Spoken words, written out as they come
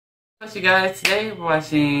What's you guys? Today we're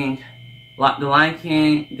watching The Lion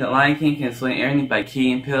King. The Lion King Can Explain Everything by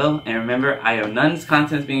Key and Peele. And remember, I have none of this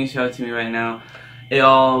content being shown to me right now. It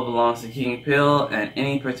all belongs to Key and Peele and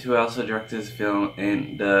any person who also directed this film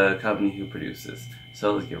and the company who produces.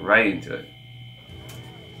 So let's get right into it.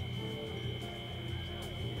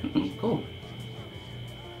 Cool.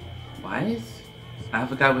 Why is... I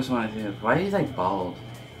forgot which one it is. Why is he like bald?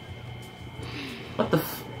 What the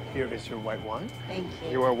f... Here is your white wine. Thank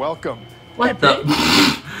you. You are welcome. What the...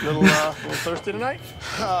 little thirsty tonight?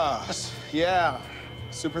 Yeah.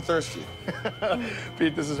 Super thirsty.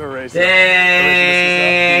 Pete, this is Horace.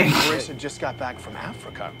 Dang! Horace just got back from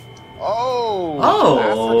Africa. Oh,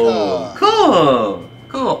 Africa. Cool!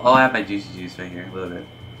 Cool. Oh, I have my juicy juice right here. A little bit.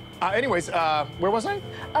 Anyways, where was I?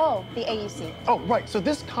 Oh, the AUC. Oh, right. So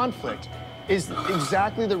this conflict is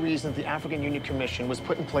exactly the reason the African Union Commission was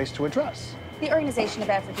put in place to address. The Organization of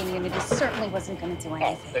African Unity certainly wasn't going to do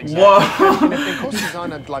anything. Exactly. Whoa! And if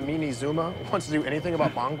Nkosazana Dlamini Zuma wants to do anything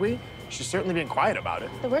about Bangui, she's certainly being quiet about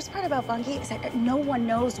it. The worst part about Bangui is that no one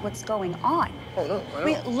knows what's going on. Oh, no, I know. I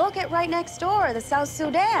mean, look at right next door, the South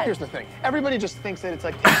Sudan. Here's the thing. Everybody just thinks that it's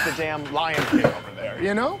like, it's the damn LionKing over there,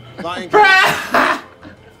 you know? LionKing.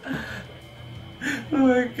 Oh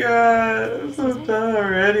my god, I'm so done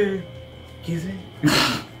already. Excuse me?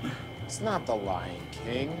 It's not the Lion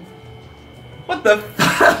King. What the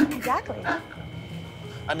fuck? Exactly.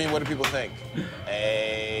 I mean, what do people think?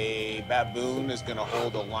 A baboon is gonna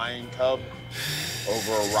hold a lion cub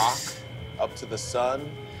over a rock up to the sun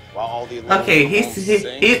while all the Okay, he's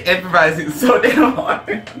improvising so damn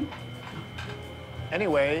hard.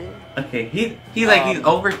 Anyway. Okay, he's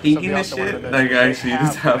overthinking this shit. Like actually,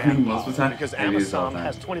 this is happening most of the time. Because Amazon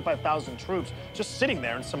has 25,000 troops just sitting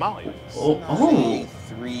there in Somalia. Oh.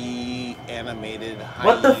 3 animated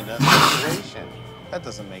What the hyena situation. That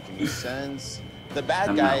doesn't make any sense. The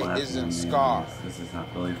bad guy isn't Scar. This is not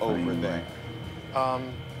really funny over there.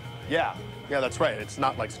 Yeah, that's right. It's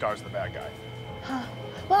not like Scar's the bad guy.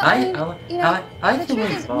 Well, I the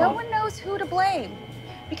truth is, no one knows who to blame.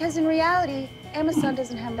 Because in reality, Amazon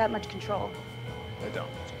doesn't have that much control. They don't.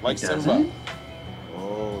 Like Simba.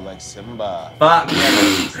 Oh, like Simba. Fuck.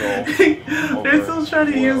 They're still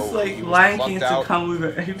trying to use like Lion King to come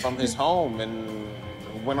with from his home and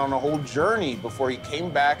went on a whole journey before he came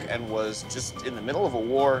back and was just in the middle of a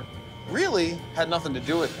war. Really had nothing to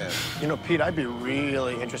do with him. You know, Pete, I'd be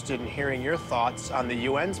really interested in hearing your thoughts on the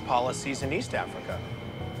UN's policies in East Africa.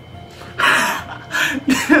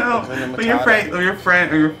 No, when your friend or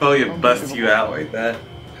your foe busts you out like that.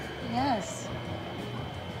 Yes.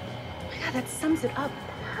 Oh my god, that sums it up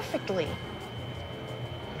perfectly.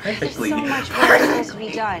 Perfectly. There's so much work supposed to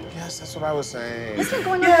be done. Yes, that's what I was saying. This has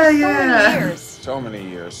been going on for so many years. So many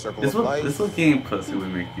years. Circle of life. This is what getting pussy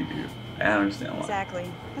would make you do. I don't understand why.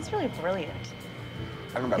 Exactly. That's really brilliant.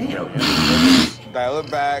 I don't know about brilliant. Dial it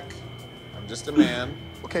back. I'm just a man.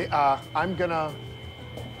 Okay, I'm gonna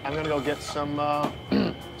go get some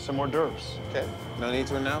some hors d'oeuvres. Okay. No need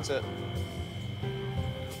to announce it.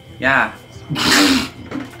 Yeah.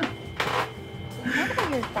 What are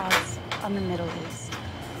your thoughts on the Middle East?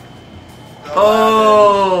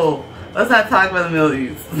 Oh, let's not talk about the Middle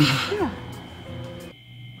East. Yeah.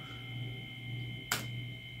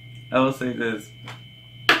 I will say this.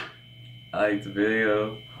 I liked the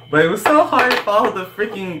video, but it was so hard to follow the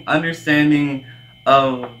freaking understanding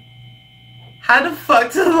of how the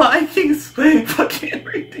fuck does Lion King explain fucking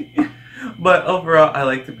everything. But overall, I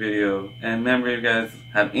liked the video. And remember, if you guys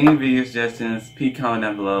have any video suggestions, please comment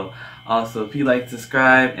down below. Also, if you like,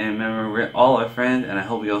 subscribe, and remember, we're all our friends, and I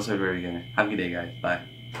hope we all serve together. Have a good day, guys. Bye.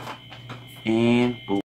 And boom.